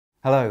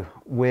Hello,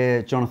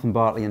 we're Jonathan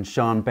Bartley and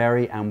Sian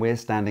Berry, and we're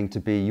standing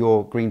to be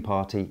your Green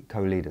Party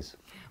co-leaders.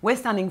 We're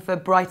standing for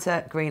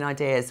brighter green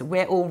ideas.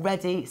 We're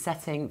already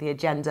setting the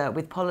agenda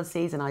with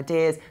policies and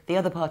ideas the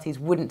other parties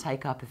wouldn't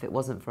take up if it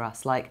wasn't for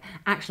us, like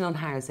action on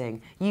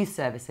housing, youth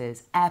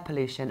services, air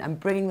pollution, and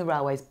bringing the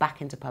railways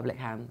back into public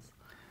hands.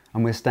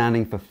 And we're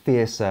standing for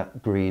fiercer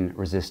green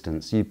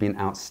resistance. You've been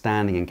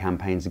outstanding in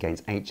campaigns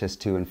against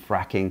HS2 and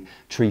fracking,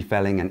 tree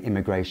felling and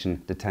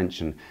immigration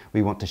detention.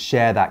 We want to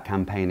share that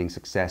campaigning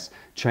success,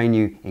 train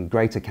you in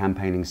greater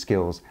campaigning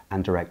skills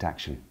and direct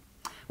action.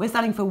 We're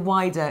standing for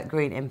wider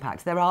green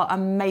impact. There are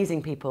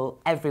amazing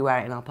people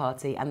everywhere in our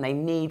party and they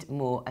need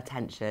more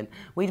attention.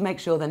 We'd make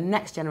sure the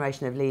next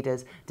generation of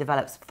leaders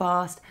develops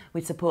fast,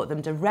 we'd support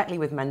them directly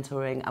with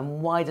mentoring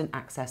and widen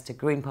access to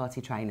Green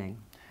Party training.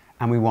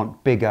 And we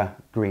want bigger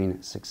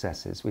green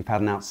successes. We've had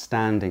an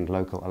outstanding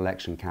local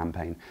election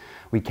campaign.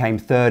 We came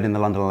third in the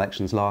London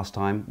elections last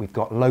time. We've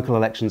got local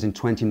elections in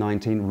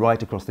 2019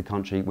 right across the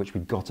country, which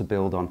we've got to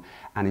build on.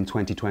 And in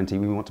 2020,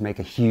 we want to make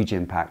a huge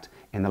impact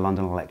in the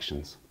London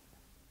elections.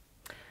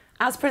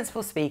 As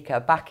Principal Speaker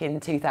back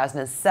in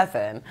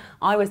 2007,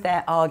 I was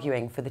there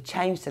arguing for the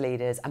change to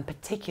leaders and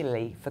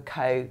particularly for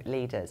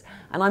co-leaders.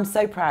 And I'm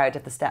so proud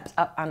of the steps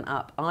up and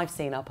up I've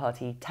seen our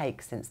party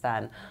take since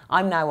then.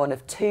 I'm now one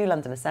of 2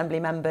 London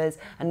Assembly members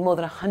and more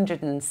than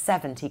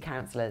 170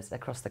 councillors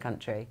across the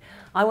country.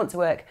 I want to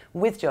work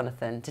with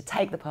Jonathan to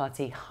take the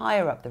party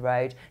higher up the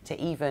road to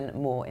even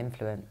more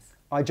influence.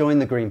 I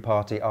joined the Green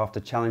Party after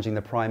challenging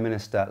the Prime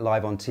Minister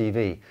live on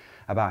TV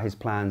about his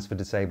plans for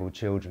disabled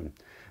children.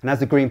 And as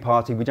the Green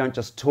Party, we don't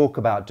just talk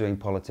about doing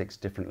politics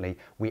differently,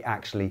 we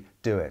actually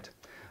do it.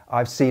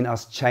 I've seen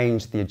us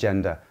change the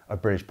agenda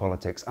of British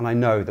politics, and I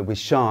know that with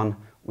Sian,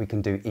 we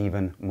can do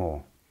even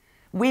more.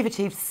 We've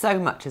achieved so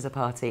much as a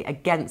party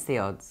against the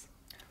odds.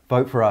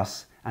 Vote for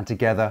us, and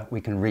together we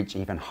can reach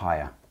even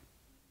higher.